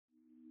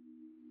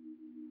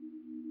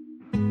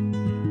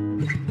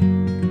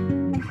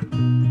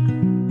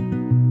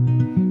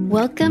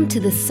Welcome to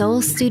the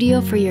Soul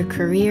Studio for Your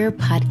Career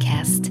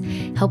podcast,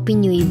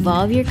 helping you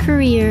evolve your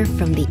career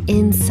from the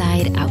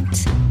inside out.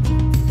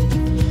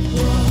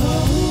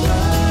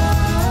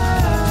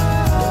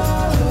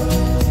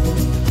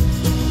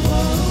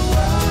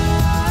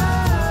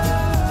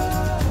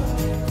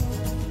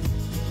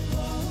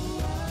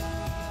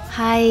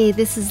 Hi,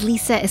 this is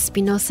Lisa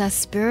Espinosa,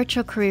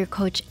 spiritual career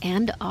coach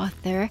and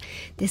author.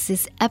 This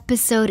is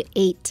episode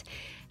 8.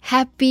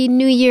 Happy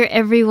New Year,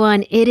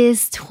 everyone. It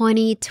is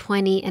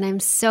 2020, and I'm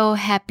so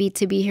happy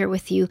to be here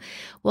with you.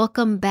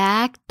 Welcome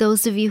back,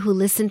 those of you who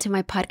listened to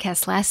my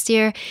podcast last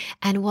year,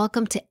 and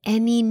welcome to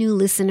any new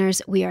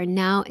listeners. We are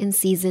now in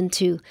season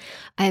 2.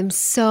 I am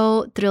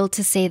so thrilled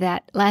to say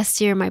that last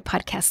year my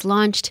podcast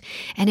launched,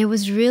 and it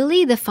was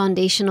really the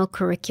foundational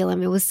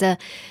curriculum. It was the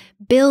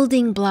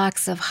building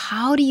blocks of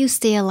how do you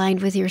stay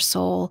aligned with your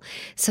soul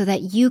so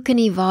that you can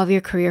evolve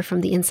your career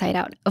from the inside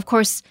out. Of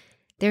course,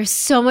 there's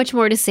so much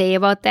more to say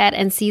about that.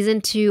 And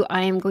season 2,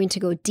 I am going to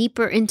go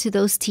deeper into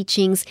those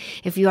teachings.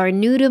 If you are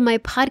new to my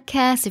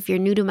podcast, if you're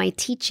new to my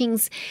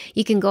teachings,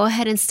 you can go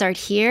ahead and start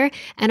here.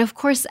 And of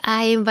course,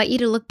 I invite you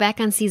to look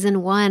back on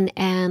season 1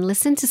 and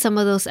listen to some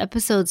of those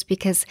episodes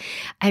because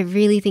I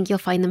really think you'll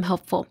find them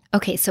helpful.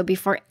 Okay, so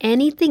before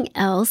anything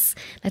else,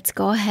 let's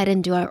go ahead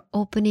and do our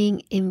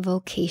opening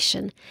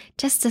invocation,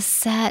 just to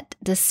set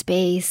the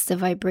space, the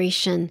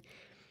vibration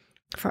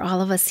for all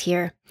of us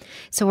here.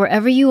 So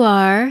wherever you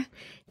are,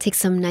 take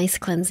some nice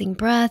cleansing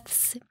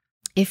breaths.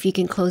 If you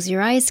can close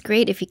your eyes,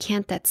 great. If you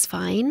can't, that's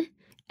fine.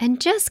 And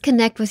just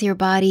connect with your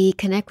body,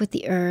 connect with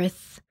the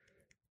earth.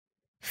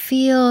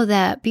 Feel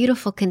that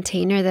beautiful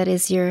container that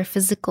is your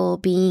physical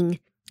being.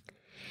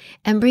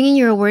 And bringing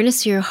your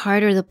awareness to your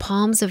heart or the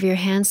palms of your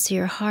hands to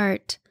your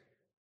heart.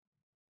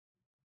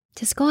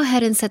 Just go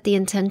ahead and set the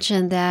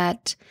intention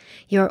that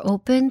you're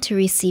open to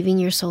receiving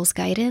your soul's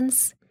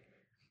guidance.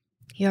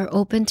 You're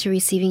open to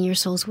receiving your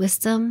soul's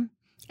wisdom,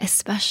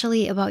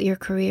 especially about your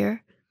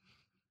career.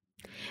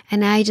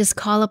 And I just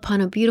call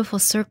upon a beautiful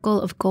circle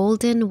of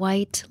golden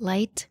white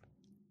light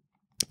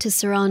to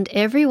surround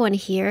everyone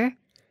here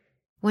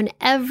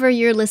whenever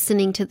you're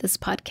listening to this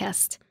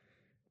podcast.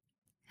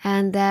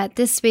 And that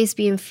this space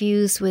be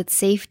infused with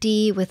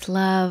safety, with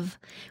love,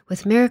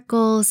 with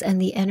miracles, and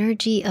the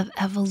energy of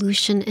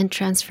evolution and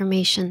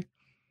transformation.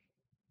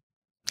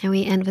 And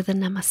we end with a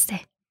namaste.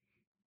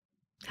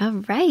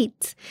 All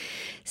right.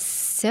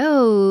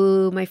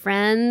 So, my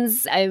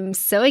friends, I'm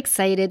so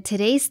excited.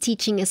 Today's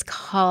teaching is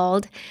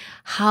called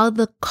How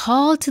the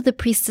Call to the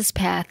Priestess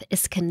Path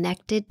is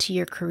Connected to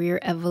Your Career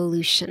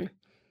Evolution.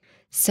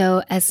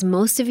 So, as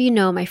most of you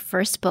know, my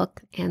first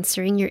book,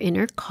 Answering Your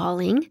Inner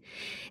Calling,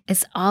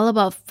 is all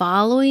about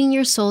following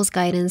your soul's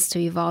guidance to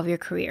evolve your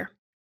career,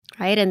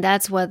 right? And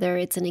that's whether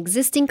it's an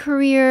existing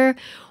career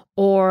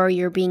or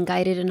you're being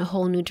guided in a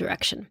whole new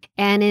direction.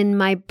 And in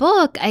my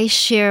book, I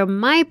share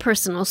my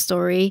personal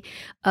story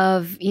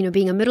of,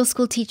 being a middle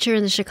school teacher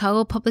in the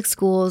Chicago public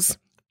schools,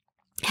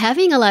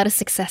 having a lot of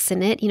success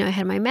in it. I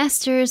had my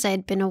master's. I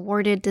had been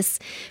awarded this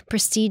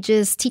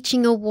prestigious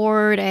teaching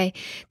award. I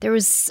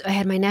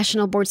had my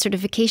national board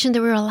certification.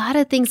 There were a lot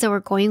of things that were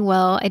going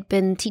well. I'd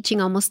been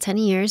teaching almost 10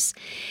 years.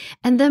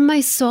 And then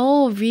my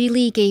soul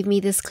really gave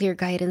me this clear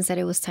guidance that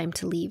it was time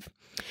to leave.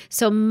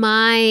 So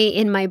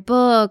in my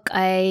book,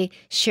 I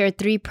shared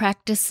 3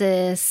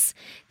 practices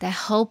that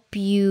help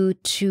you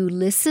to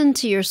listen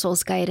to your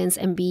soul's guidance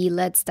and be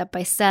led step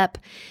by step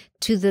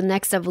to the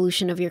next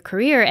evolution of your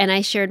career. And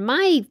I shared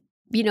my,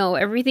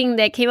 everything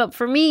that came up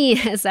for me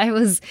as I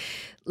was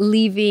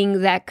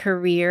leaving that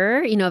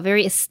career, a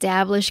very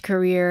established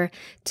career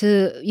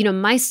to,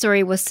 my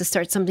story was to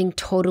start something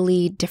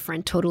totally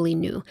different, totally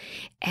new.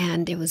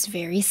 And it was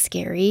very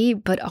scary,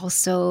 but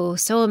also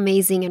so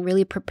amazing and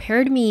really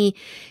prepared me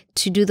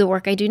to do the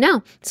work I do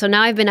now. So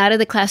now I've been out of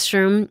the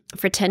classroom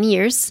for 10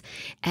 years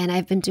and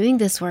I've been doing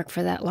this work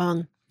for that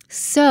long.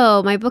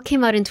 So my book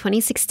came out in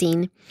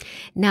 2016.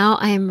 Now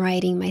I am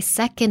writing my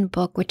second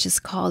book, which is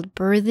called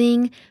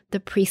Birthing the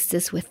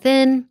Priestess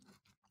Within.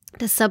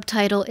 The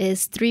subtitle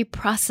is 3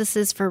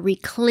 Processes for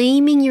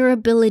Reclaiming Your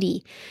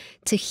Ability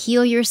to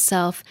Heal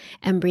Yourself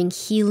and Bring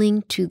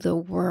Healing to the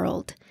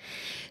World.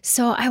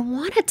 So I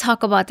want to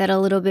talk about that a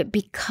little bit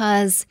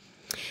because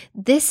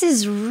this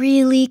is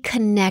really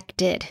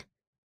connected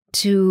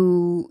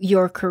to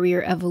your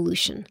career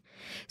evolution.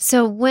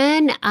 So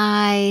when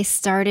I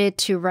started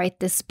to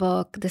write this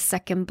book, the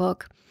second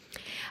book,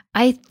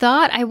 I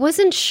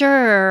wasn't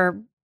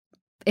sure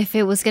if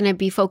it was going to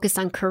be focused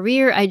on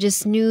career. I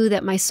just knew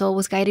that my soul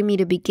was guiding me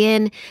to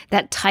begin.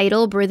 That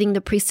title, Birthing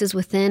the Priestess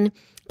Within,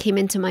 came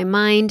into my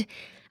mind.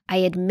 I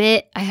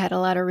admit I had a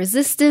lot of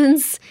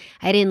resistance.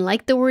 I didn't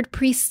like the word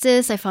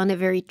priestess. I found it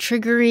very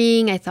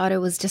triggering. I thought it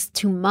was just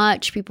too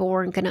much. People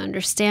weren't going to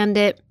understand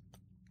it.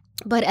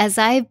 But as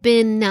I've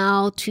been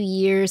now 2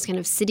 years kind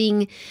of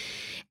sitting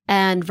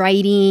and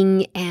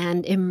writing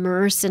and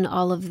immersed in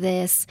all of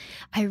this,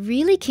 I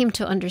really came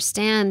to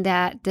understand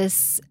that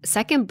this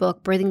second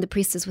book, Birthing the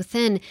Priestess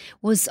Within,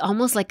 was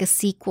almost like a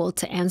sequel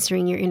to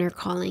Answering Your Inner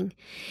Calling.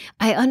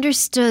 I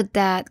understood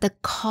that the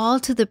call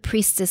to the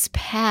priestess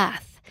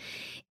path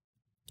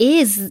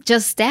is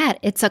just that.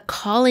 It's a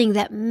calling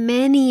that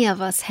many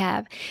of us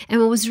have.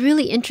 And what was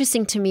really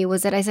interesting to me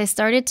was that as I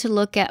started to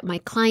look at my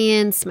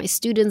clients, my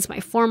students, my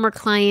former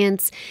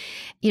clients,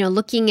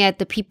 looking at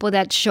the people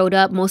that showed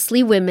up,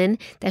 mostly women,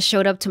 that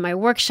showed up to my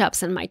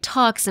workshops and my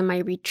talks and my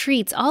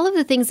retreats, all of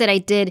the things that I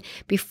did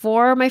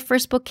before my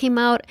first book came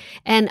out,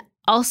 and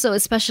also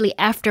especially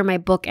after my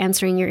book,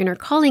 Answering Your Inner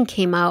Calling,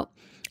 came out,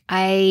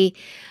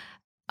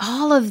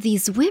 all of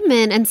these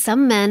women and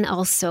some men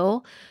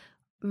also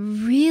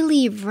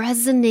really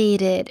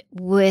resonated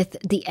with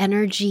the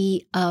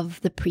energy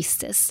of the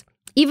priestess,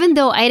 even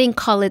though I didn't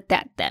call it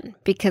that then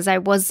because I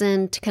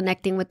wasn't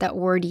connecting with that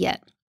word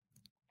yet.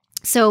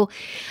 So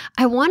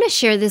I want to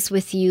share this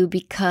with you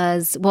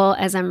because,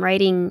 as I'm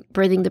writing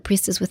Birthing the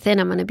Priestess Within,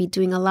 I'm going to be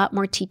doing a lot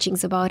more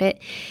teachings about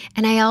it.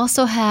 And I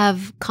also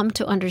have come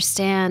to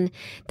understand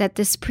that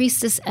this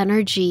priestess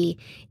energy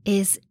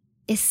is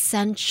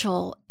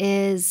essential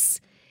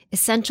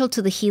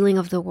to the healing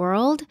of the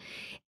world,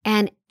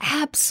 and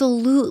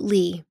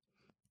absolutely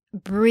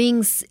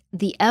brings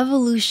the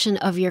evolution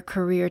of your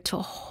career to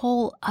a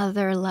whole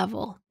other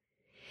level.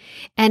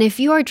 And if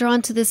you are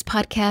drawn to this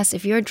podcast,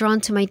 if you're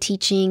drawn to my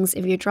teachings,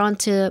 if you're drawn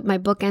to my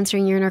book,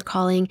 Answering Your Inner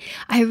Calling,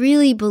 I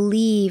really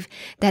believe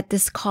that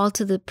this call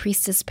to the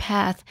priestess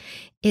path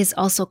is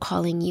also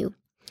calling you.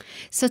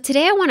 So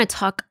today I want to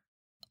talk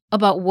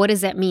about what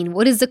does that mean?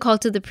 What is the call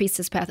to the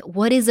priestess path?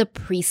 What is a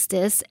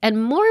priestess?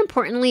 And more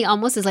importantly,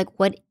 almost is like,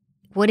 what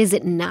is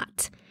it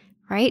not?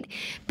 Right?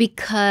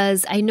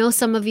 Because I know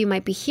some of you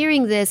might be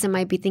hearing this and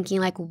might be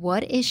thinking like,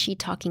 what is she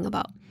talking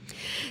about?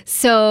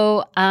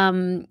 So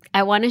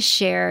I want to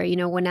share, it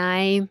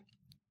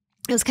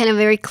was kind of a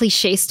very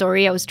cliche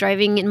story. I was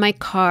driving in my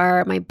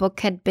car. My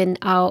book had been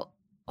out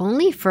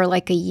only for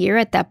like a year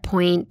at that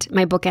point,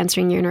 my book,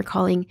 Answering Your Inner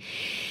Calling.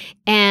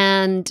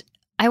 And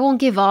I won't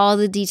give all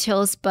the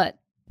details, but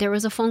there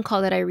was a phone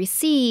call that I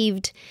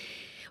received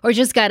or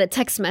just got a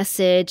text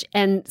message.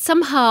 And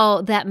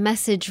somehow that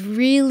message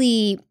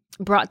really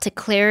brought to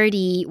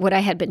clarity what I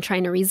had been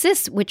trying to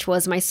resist, which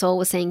was my soul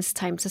was saying it's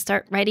time to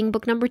start writing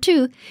book number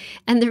 2.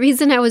 And the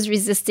reason I was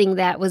resisting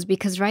that was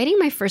because writing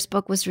my first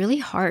book was really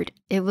hard.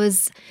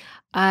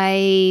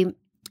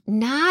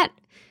 Not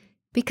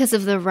because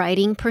of the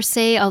writing per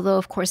se, although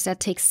of course that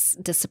takes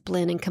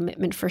discipline and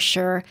commitment for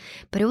sure,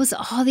 but it was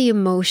all the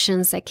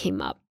emotions that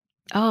came up.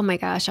 Oh my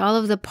gosh, all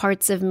of the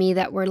parts of me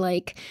that were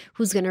like,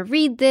 who's going to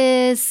read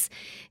this?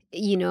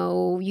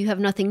 You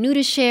have nothing new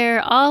to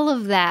share, all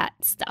of that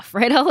stuff,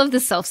 right? All of the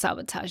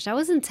self-sabotage. That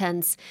was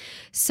intense.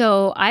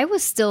 So I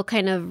was still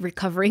kind of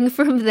recovering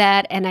from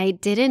that, and I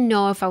didn't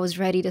know if I was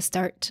ready to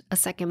start a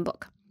second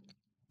book.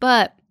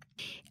 But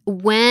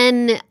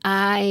when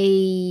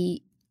I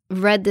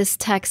read this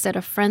text that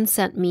a friend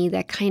sent me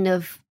that kind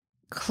of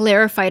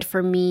clarified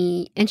for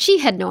me, and she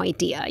had no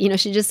idea.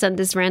 She just sent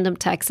this random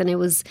text, and it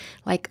was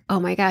like,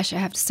 oh my gosh, I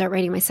have to start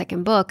writing my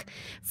second book.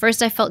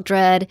 First, I felt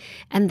dread,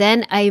 and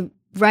then I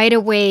right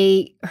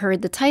away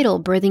heard the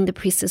title, Birthing the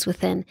Priestess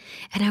Within.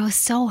 And I was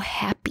so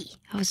happy.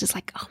 I was just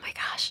like, oh my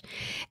gosh.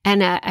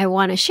 And I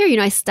want to share,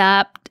 I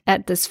stopped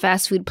at this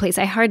fast food place.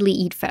 I hardly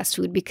eat fast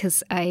food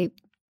because I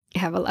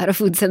have a lot of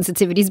food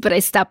sensitivities, but I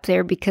stopped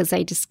there because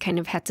I just kind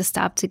of had to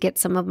stop to get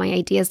some of my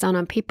ideas down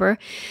on paper.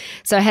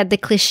 So I had the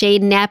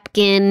cliched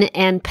napkin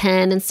and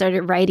pen and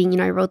started writing.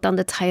 I wrote down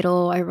the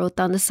title. I wrote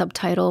down the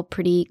subtitle,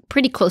 pretty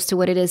close to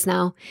what it is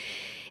now.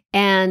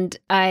 And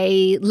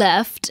I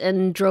left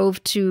and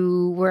drove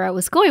to where I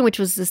was going, which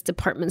was this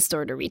department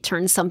store to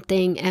return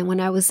something. And when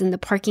I was in the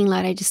parking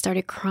lot, I just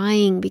started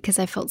crying because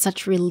I felt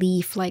such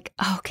relief, like,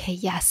 oh, okay,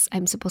 yes,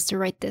 I'm supposed to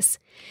write this.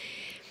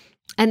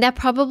 And that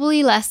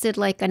probably lasted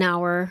like an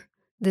hour,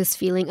 this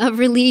feeling of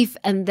relief.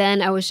 And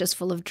then I was just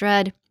full of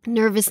dread,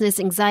 nervousness,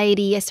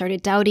 anxiety. I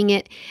started doubting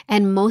it.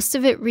 And most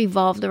of it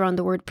revolved around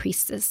the word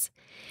priestess.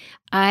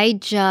 I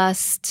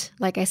just,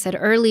 like I said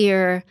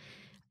earlier,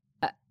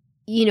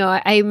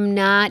 I'm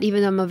not,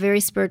 even though I'm a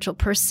very spiritual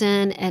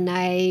person, and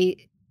I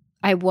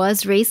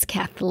was raised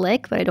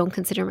Catholic, but I don't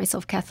consider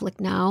myself Catholic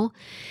now.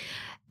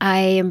 I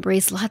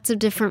embrace lots of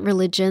different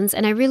religions,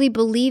 and I really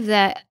believe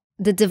that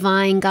the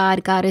divine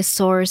God, goddess,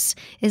 source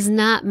is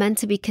not meant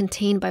to be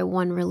contained by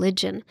one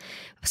religion.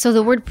 So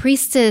the word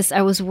priestess,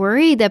 I was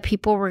worried that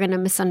people were going to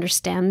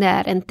misunderstand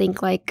that and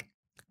think like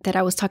that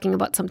I was talking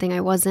about something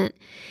I wasn't.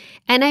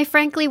 And I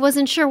frankly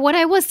wasn't sure what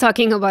I was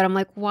talking about. I'm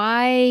like,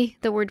 why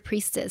the word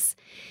priestess?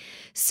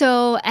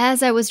 So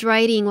as I was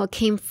writing, what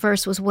came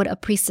first was what a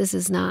priestess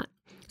is not.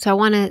 So I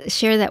want to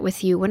share that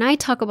with you. When I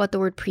talk about the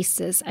word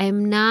priestess,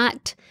 I'm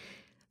not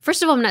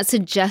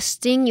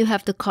suggesting you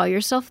have to call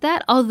yourself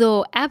that,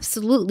 although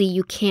absolutely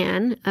you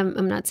can.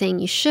 I'm not saying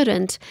you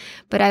shouldn't,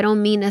 but I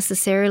don't mean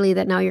necessarily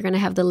that now you're going to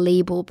have the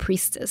label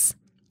priestess.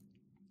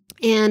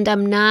 And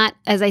I'm not,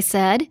 as I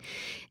said,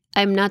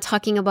 I'm not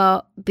talking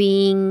about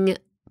being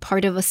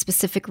part of a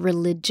specific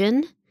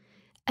religion.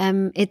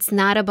 It's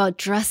not about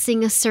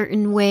dressing a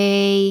certain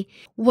way.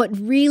 What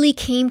really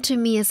came to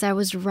me as I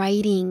was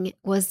writing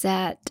was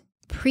that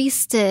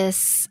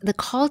the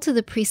call to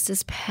the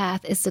priestess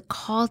path is the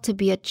call to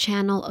be a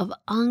channel of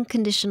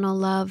unconditional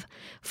love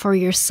for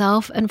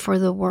yourself and for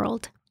the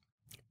world.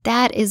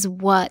 That is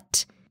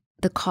what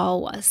the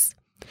call was.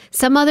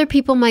 Some other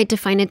people might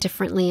define it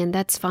differently, and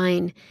that's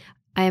fine.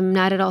 I'm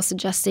not at all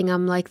suggesting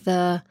I'm like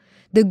the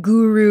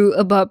guru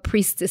about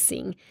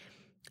priestessing.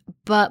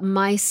 But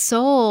my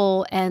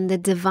soul and the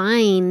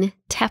divine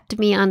tapped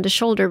me on the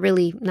shoulder,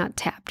 really not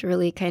tapped,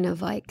 really kind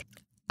of like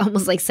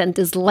almost like sent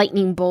this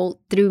lightning bolt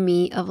through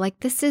me of like,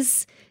 this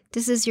is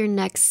your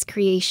next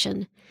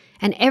creation.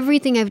 And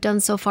everything I've done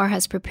so far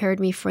has prepared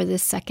me for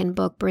this second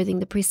book, Birthing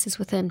the Priestess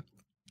Within.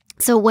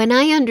 So when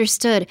I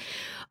understood,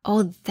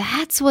 oh,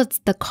 that's what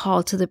the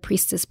call to the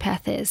priestess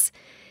path is,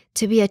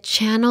 to be a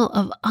channel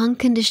of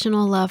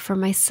unconditional love for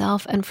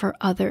myself and for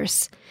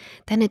others,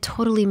 then it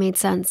totally made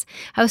sense.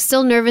 I was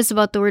still nervous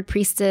about the word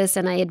priestess,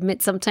 and I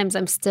admit sometimes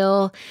I'm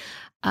still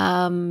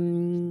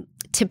find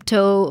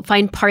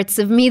parts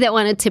of me that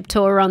want to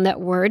tiptoe around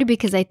that word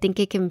because I think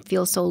it can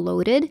feel so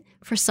loaded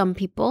for some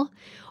people.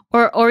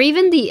 Or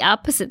even the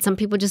opposite. Some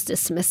people just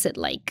dismiss it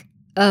like,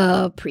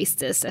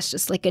 priestess, that's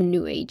just like a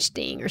new age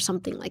thing or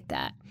something like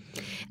that.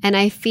 And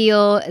I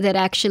feel that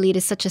actually it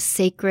is such a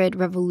sacred,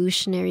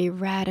 revolutionary,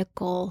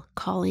 radical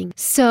calling.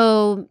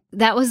 So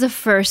that was the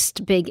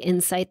first big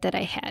insight that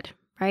I had,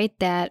 right?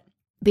 That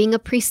being a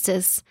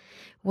priestess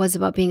was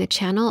about being a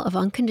channel of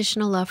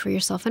unconditional love for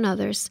yourself and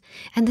others.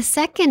 And the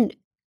second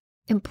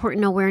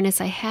important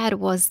awareness I had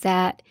was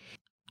that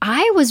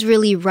I was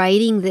really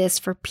writing this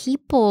for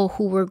people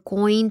who were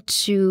going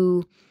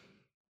to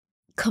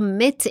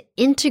commit to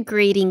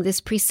integrating this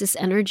priestess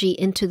energy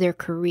into their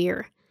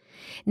career.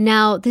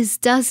 Now, this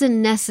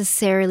doesn't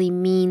necessarily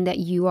mean that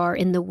you are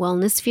in the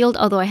wellness field,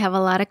 although I have a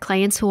lot of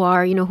clients who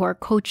are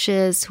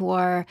coaches, who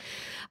are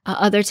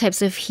other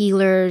types of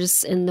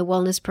healers in the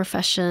wellness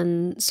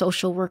profession,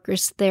 social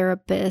workers,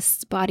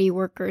 therapists, body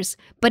workers,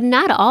 but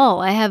not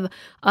all. I have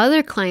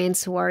other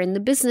clients who are in the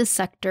business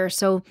sector.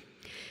 So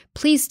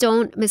please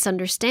don't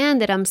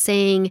misunderstand that I'm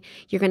saying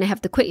you're going to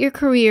have to quit your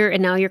career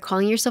and now you're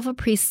calling yourself a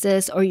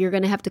priestess, or you're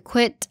going to have to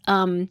quit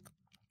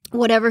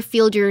whatever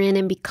field you're in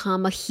and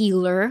become a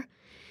healer.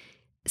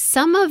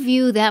 Some of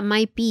you, that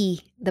might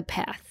be the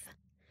path.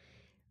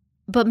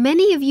 But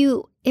many of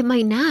you, it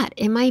might not.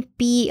 It might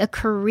be a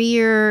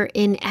career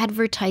in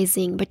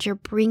advertising, but you're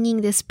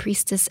bringing this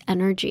priestess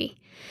energy.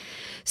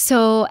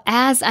 So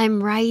as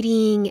I'm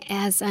writing,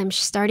 as I'm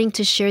starting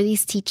to share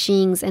these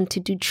teachings and to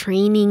do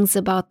trainings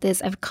about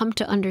this, I've come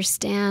to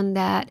understand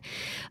that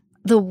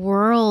the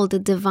world, the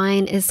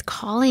divine, is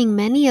calling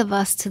many of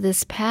us to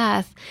this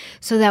path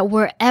so that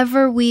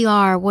wherever we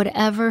are,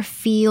 whatever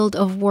field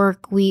of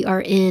work we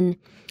are in,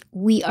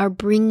 we are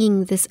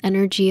bringing this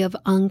energy of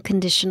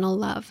unconditional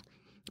love,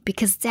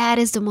 because that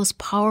is the most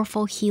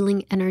powerful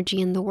healing energy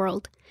in the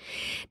world.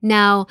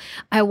 Now,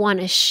 I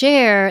want to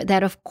share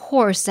that, of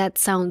course, that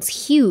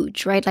sounds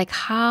huge, right? Like,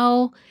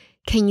 how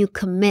can you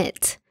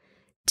commit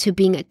to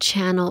being a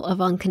channel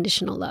of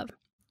unconditional love?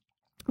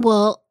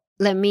 Well,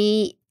 let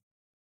me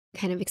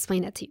kind of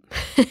explain that to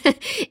you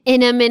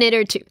in a minute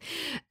or two.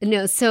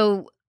 No,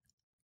 so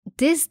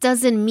this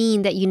doesn't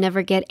mean that you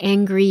never get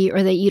angry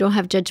or that you don't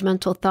have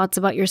judgmental thoughts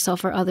about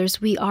yourself or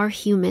others. We are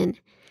human.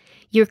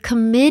 You're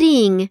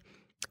committing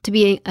to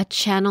being a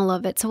channel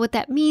of it. So what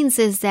that means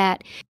is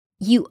that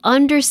you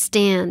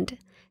understand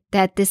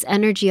that this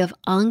energy of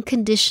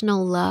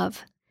unconditional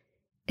love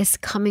is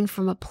coming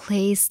from a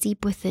place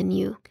deep within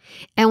you.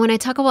 And when I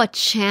talk about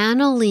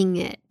channeling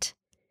it,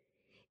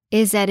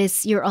 is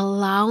that you're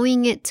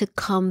allowing it to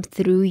come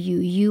through you.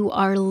 You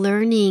are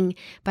learning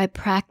by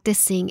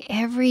practicing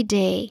every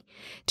day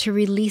to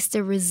release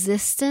the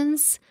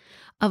resistance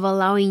of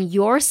allowing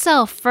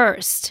yourself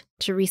first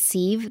to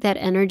receive that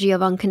energy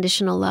of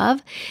unconditional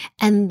love,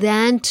 and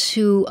then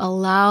to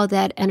allow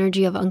that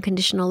energy of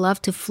unconditional love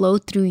to flow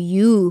through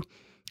you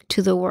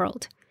to the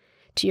world,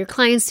 to your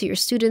clients, to your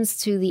students,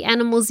 to the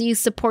animals you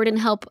support and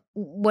help,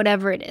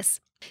 whatever it is.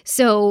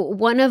 So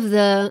one of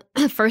the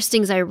first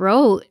things I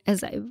wrote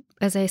as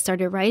I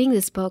started writing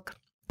this book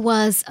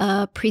was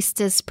a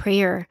priestess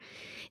prayer.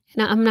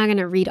 And I'm not going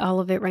to read all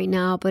of it right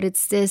now, but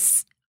it's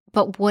this.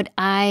 But one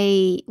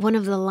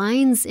of the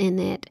lines in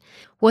it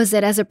was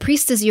that as a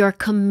priestess, you are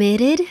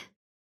committed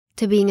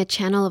to being a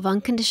channel of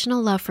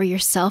unconditional love for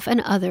yourself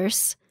and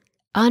others,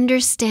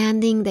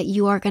 understanding that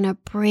you are going to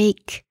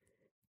break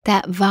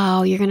that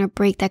vow, you're going to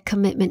break that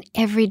commitment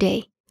every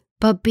day,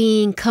 but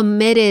being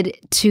committed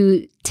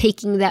to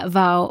taking that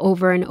vow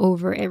over and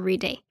over every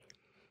day.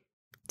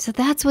 So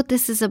that's what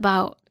this is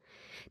about.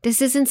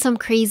 This isn't some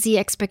crazy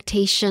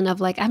expectation of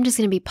like, I'm just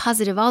going to be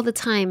positive all the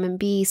time and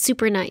be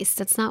super nice.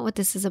 That's not what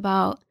this is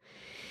about.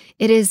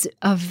 It is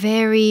a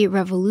very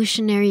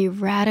revolutionary,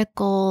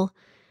 radical,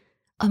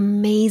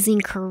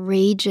 amazing,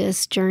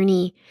 courageous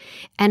journey.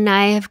 And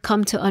I have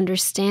come to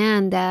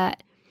understand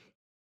that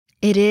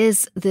It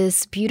is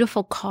this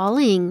beautiful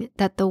calling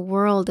that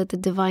that the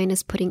divine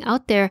is putting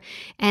out there.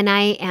 And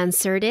I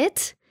answered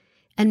it.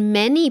 And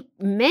many,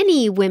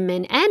 many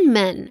women and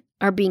men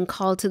are being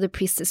called to the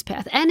priestess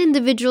path, and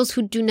individuals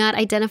who do not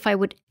identify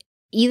with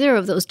either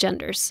of those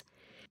genders.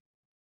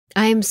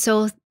 I am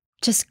so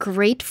just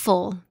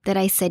grateful that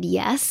I said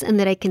yes and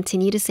that I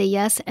continue to say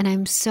yes. And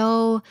I'm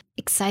so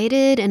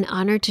excited and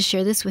honored to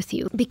share this with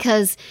you,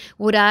 because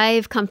what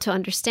I've come to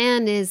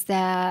understand is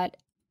that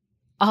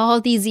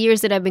all these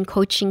years that I've been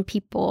coaching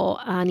people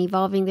on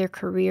evolving their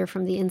career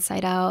from the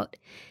inside out,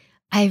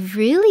 I've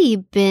really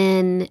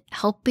been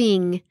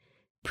helping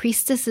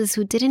priestesses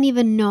who didn't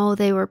even know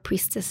they were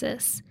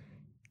priestesses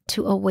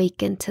to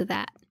awaken to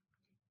that.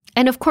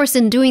 And of course,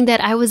 in doing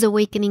that, I was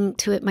awakening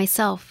to it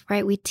myself,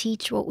 right? We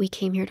teach what we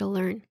came here to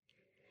learn.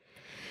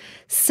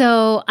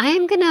 So I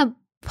am going to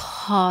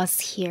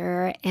pause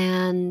here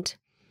and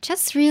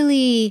just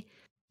really,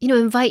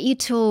 invite you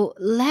to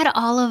let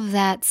all of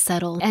that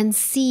settle and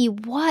see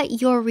what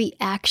your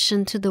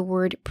reaction to the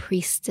word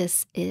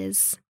priestess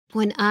is.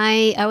 When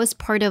I was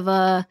part of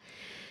a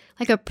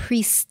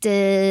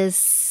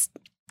priestess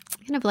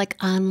kind of like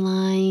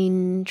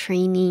online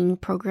training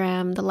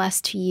program the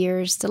last 2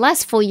 years, the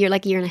last full year,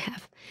 like a year and a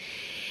half.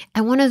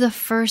 And one of the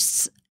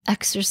first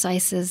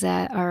exercises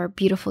that our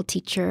beautiful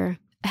teacher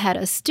had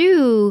us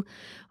do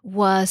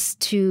was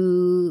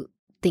to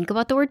think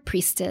about the word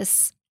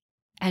priestess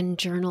and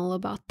journal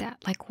about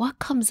that. Like, what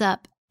comes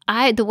up?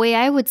 The way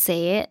I would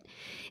say it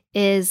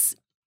is,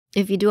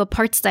 if you do a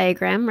parts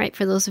diagram, right?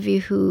 For those of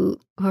you who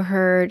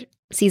heard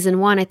season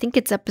 1, I think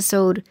it's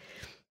episode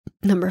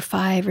number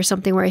 5 or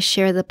something, where I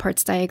share the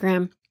parts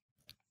diagram.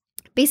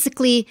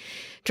 Basically,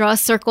 draw a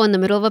circle in the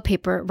middle of a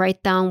paper,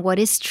 write down what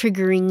is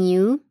triggering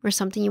you or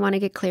something you want to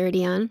get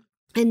clarity on,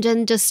 and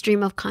then just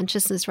stream of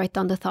consciousness, write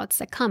down the thoughts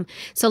that come.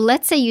 So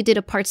let's say you did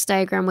a parts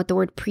diagram with the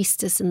word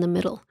priestess in the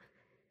middle,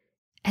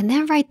 and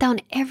then write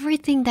down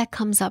everything that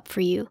comes up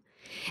for you.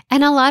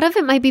 And a lot of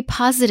it might be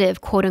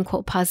positive, quote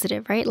unquote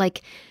positive, right?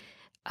 Like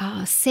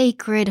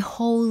sacred,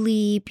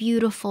 holy,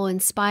 beautiful,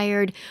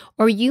 inspired.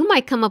 Or you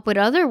might come up with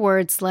other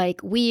words like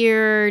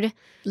weird,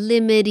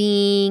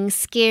 limiting,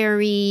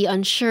 scary,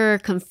 unsure,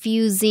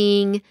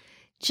 confusing.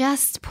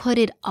 Just put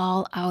it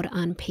all out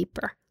on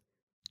paper.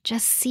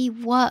 Just see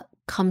what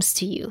comes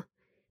to you.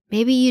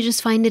 Maybe you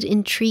just find it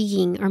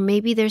intriguing, or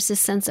maybe there's a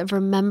sense of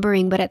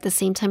remembering, but at the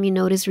same time you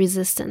notice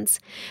resistance.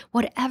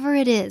 Whatever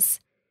it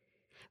is,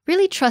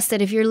 really trust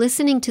that if you're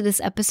listening to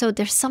this episode,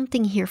 there's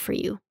something here for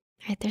you.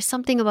 Right? There's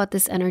something about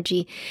this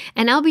energy,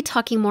 and I'll be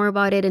talking more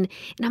about it. And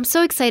I'm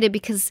so excited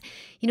because,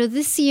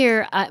 this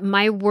year,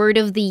 my word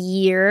of the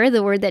year,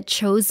 the word that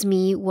chose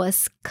me,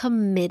 was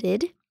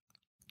committed.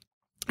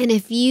 And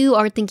if you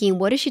are thinking,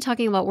 what is she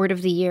talking about, word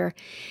of the year?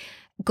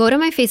 Go to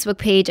my Facebook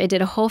page. I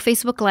did a whole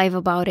Facebook Live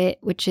about it,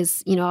 which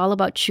is, all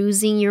about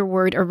choosing your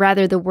word, or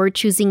rather the word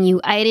choosing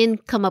you. I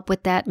didn't come up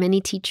with that.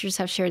 Many teachers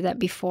have shared that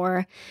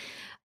before.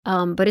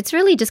 But it's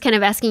really just kind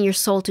of asking your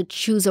soul to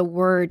choose a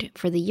word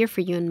for the year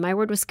for you. And my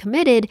word was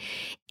committed.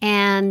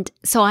 And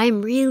so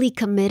I'm really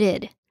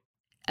committed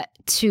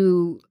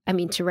to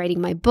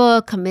writing my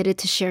book, committed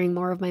to sharing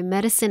more of my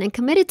medicine, and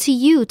committed to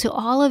you, to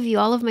all of you,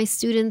 all of my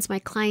students, my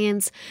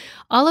clients,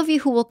 all of you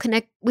who will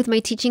connect with my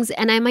teachings.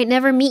 And I might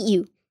never meet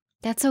you.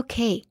 That's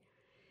okay.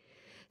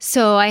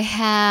 So I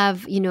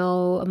have,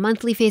 a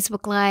monthly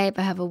Facebook Live.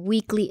 I have a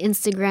weekly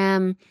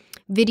Instagram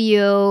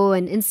video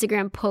and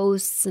Instagram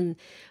posts and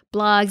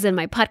blogs and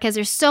my podcast.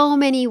 There's so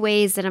many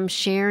ways that I'm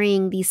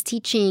sharing these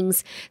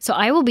teachings. So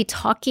I will be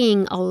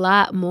talking a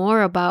lot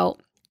more about,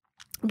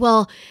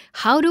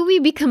 how do we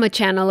become a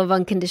channel of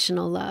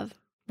unconditional love?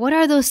 What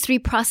are those 3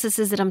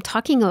 processes that I'm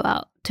talking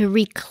about to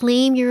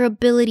reclaim your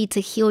ability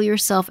to heal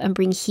yourself and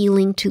bring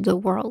healing to the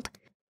world?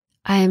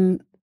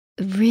 I'm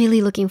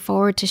really looking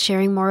forward to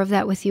sharing more of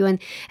that with you, and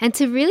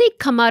to really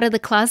come out of the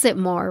closet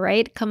more,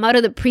 right? Come out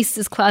of the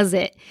priestess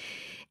closet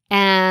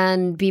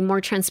and be more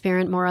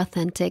transparent, more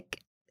authentic.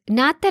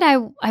 Not that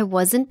I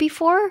wasn't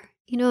before.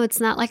 It's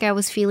not like I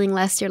was feeling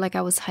last year like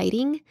I was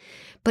hiding.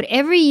 But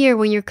every year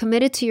when you're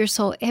committed to your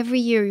soul, every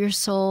year your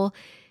soul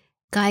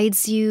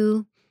guides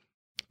you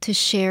to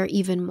share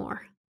even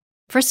more.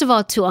 First of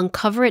all, to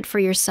uncover it for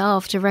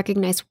yourself, to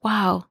recognize,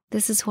 wow,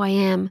 this is who I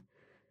am.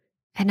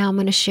 And now I'm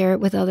going to share it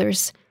with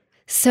others.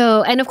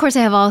 So, and of course,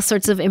 I have all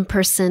sorts of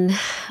in-person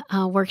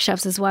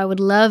workshops as well. I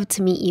would love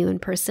to meet you in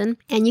person.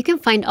 And you can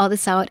find all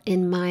this out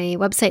in my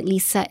website,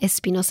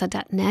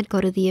 lisaespinosa.net.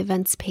 Go to the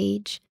events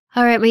page.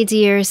 All right, my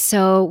dear.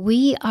 So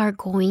we are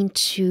going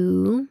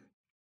to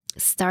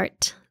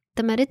start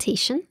the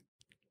meditation.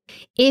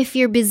 If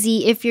you're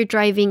busy, if you're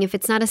driving, if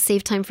it's not a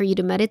safe time for you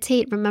to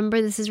meditate, remember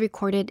this is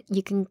recorded.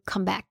 You can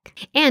come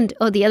back. And,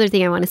 the other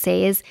thing I want to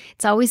say is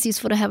it's always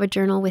useful to have a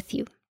journal with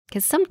you,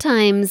 because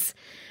sometimes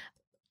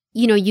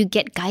you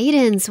get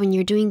guidance when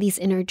you're doing these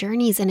inner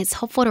journeys, and it's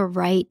helpful to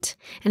write.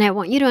 And I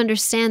want you to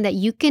understand that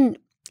you can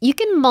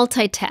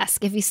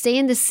multitask. If you stay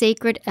in the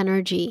sacred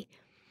energy,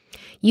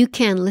 you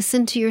can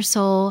listen to your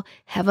soul,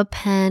 have a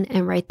pen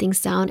and write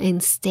things down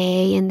and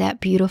stay in that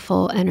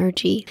beautiful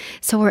energy.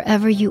 So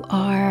wherever you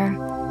are,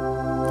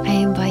 I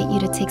invite you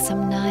to take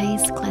some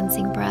nice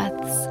cleansing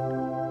breaths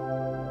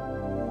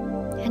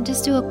and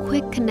just do a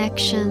quick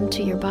connection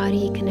to your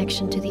body,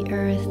 connection to the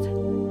earth,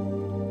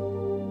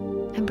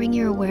 and bring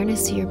your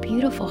awareness to your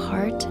beautiful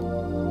heart.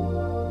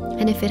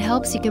 And if it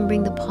helps, you can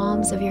bring the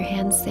palms of your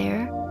hands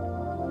there.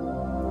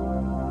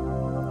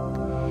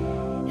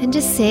 And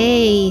just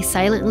say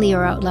silently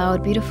or out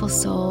loud, beautiful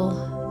soul,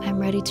 I'm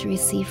ready to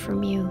receive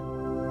from you.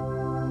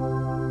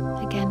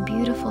 Again,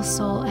 beautiful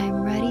soul, I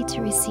am ready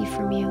to receive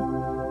from you.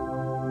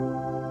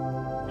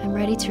 I'm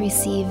ready to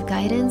receive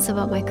guidance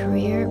about my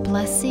career,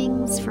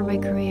 blessings for my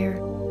career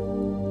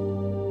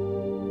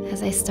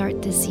as I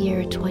start this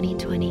year,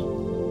 2020.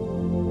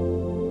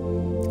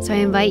 So I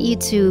invite you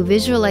to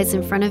visualize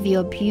in front of you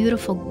a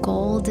beautiful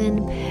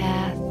golden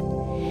path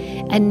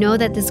and know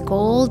that this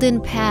golden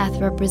path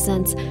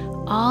represents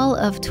all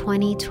of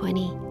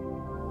 2020.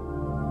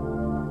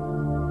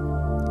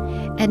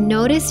 And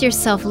notice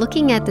yourself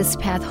looking at this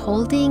path,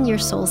 holding your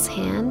soul's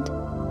hand.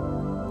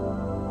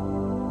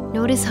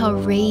 Notice how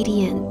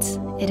radiant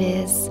it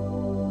is.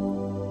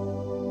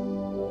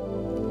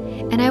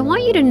 And I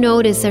want you to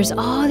notice there's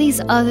all these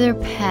other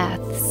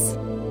paths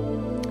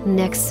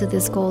next to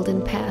this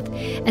golden path.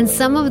 And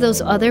some of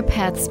those other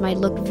paths might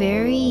look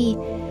very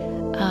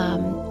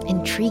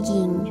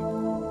intriguing.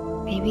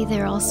 Maybe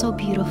they're also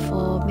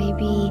beautiful.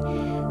 Maybe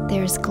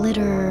there's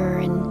glitter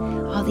and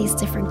all these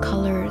different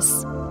colors.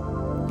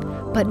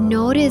 But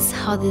notice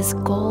how this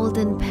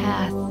golden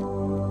path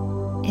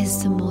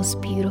is the most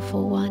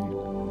beautiful one.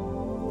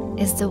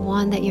 Is the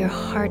one that your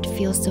heart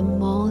feels the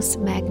most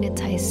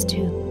magnetized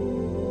to.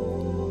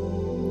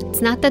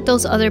 It's not that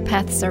those other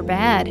paths are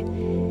bad.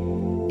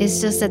 It's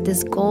just that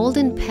this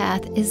golden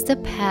path is the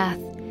path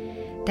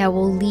that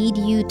will lead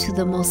you to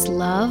the most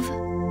love,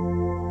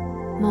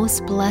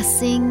 most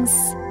blessings,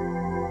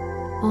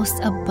 most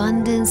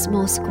abundance,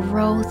 most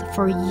growth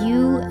for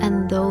you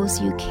and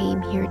those you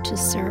came here to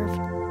serve.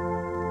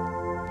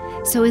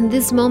 So in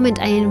this moment,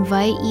 I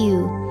invite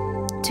you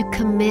to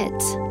commit,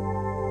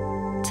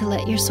 to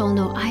let your soul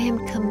know, I am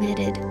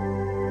committed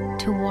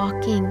to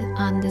walking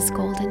on this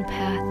golden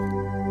path.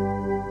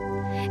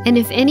 And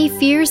if any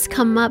fears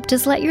come up,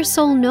 just let your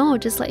soul know.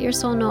 Just let your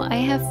soul know, I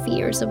have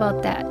fears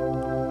about that.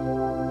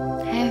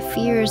 I have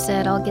fears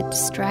that I'll get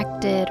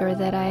distracted or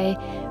that I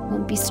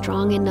won't be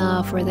strong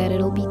enough or that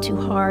it'll be too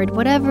hard.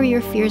 Whatever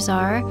your fears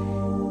are,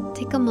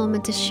 take a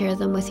moment to share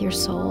them with your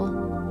soul.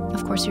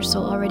 Of course, your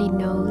soul already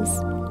knows.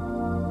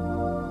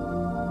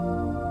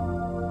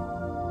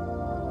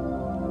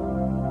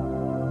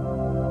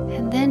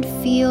 And then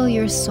feel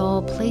your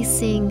soul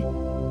placing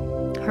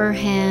her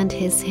hand,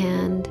 his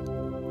hand,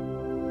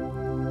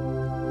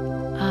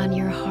 on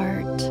your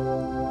heart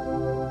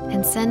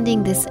and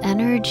sending this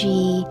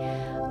energy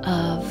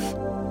of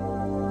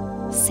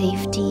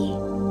safety,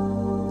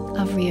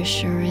 of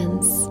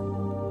reassurance,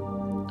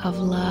 of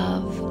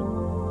love,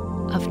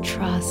 of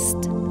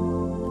trust,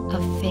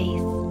 of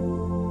faith.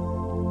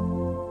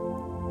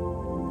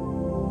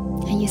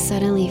 And you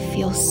suddenly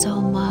feel so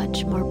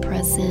much more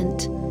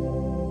present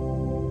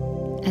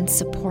and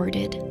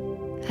supported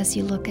as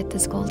you look at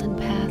this golden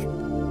path.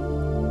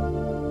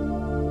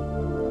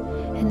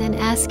 And then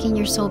asking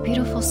your soul,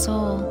 beautiful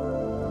soul,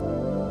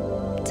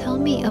 tell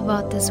me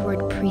about this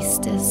word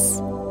priestess.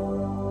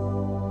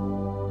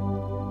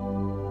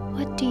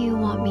 What do you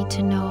want me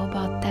to know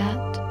about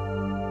that?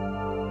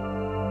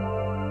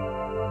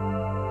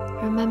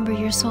 Remember,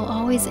 your soul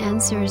always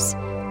answers,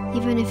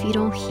 even if you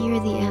don't hear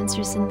the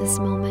answers in this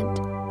moment.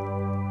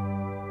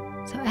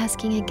 So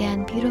asking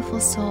again,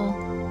 beautiful soul,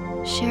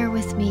 share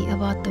with me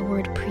about the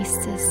word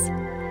priestess,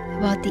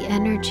 about the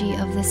energy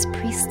of this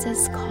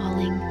priestess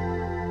calling.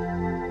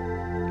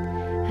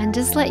 And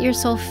just let your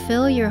soul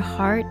fill your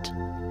heart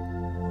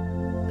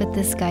with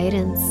this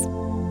guidance.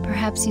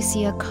 Perhaps you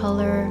see a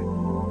color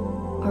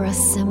or a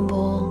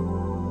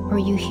symbol, or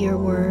you hear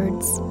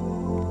words,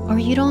 or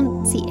you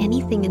don't see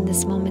anything in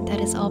this moment. That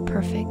is all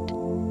perfect.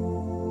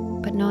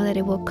 But know that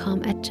it will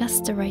come at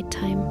just the right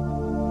time.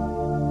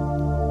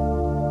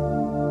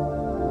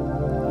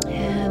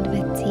 And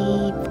with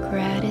deep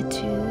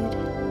gratitude,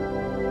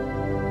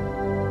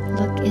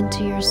 look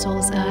into your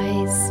soul's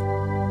eyes.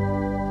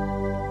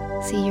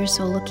 See your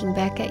soul looking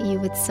back at you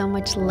with so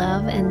much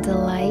love and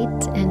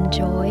delight and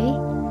joy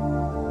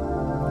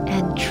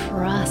and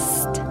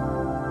trust.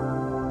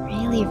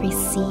 Really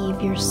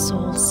receive your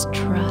soul's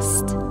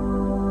trust.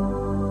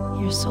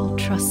 Your soul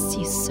trusts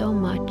you so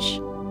much.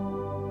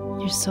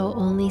 Your soul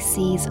only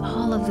sees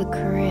all of the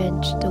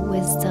courage, the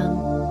wisdom,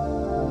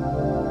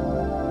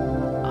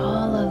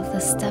 all of the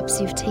steps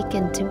you've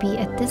taken to be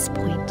at this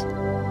point.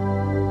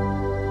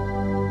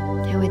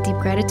 And with deep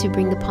gratitude,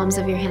 bring the palms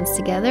of your hands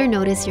together.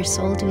 Notice your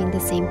soul doing the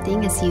same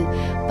thing. As you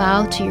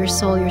bow to your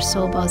soul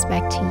bows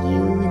back to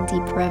you in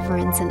deep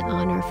reverence and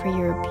honor for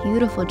your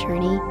beautiful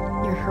journey,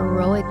 your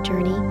heroic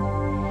journey.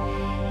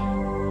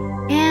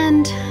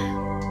 And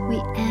we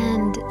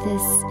end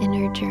this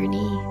inner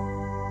journey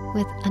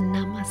with a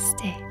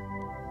namaste.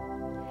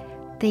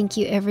 Thank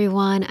you,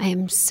 everyone. I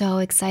am so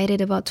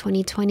excited about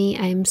 2020.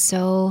 I am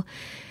so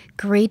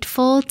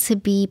grateful to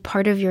be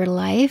part of your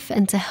life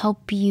and to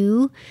help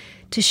you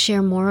to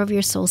share more of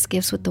your soul's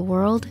gifts with the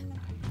world.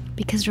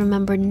 Because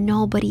remember,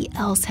 nobody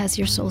else has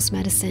your soul's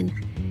medicine,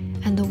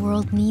 and the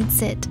world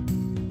needs it.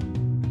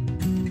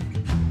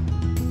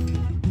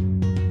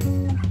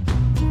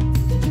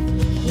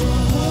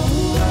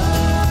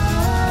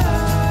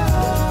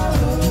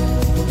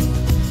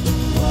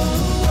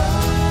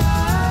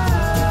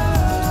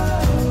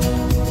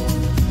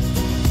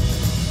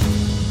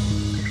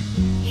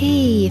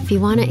 If you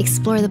want to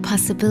explore the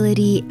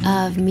possibility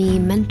of me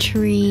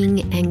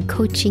mentoring and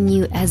coaching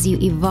you as you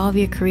evolve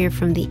your career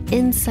from the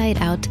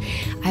inside out,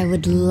 I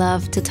would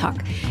love to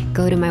talk.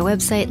 Go to my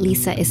website,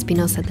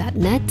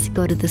 lisaespinosa.net,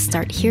 go to the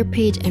Start Here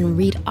page and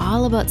read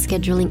all about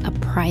scheduling a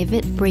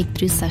private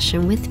breakthrough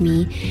session with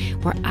me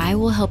where I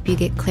will help you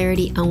get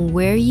clarity on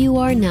where you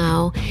are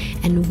now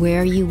and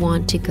where you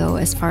want to go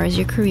as far as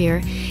your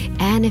career.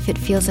 And if it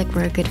feels like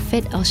we're a good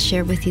fit, I'll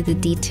share with you the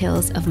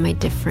details of my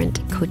different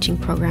coaching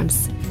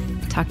programs.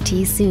 Talk to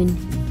you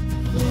soon.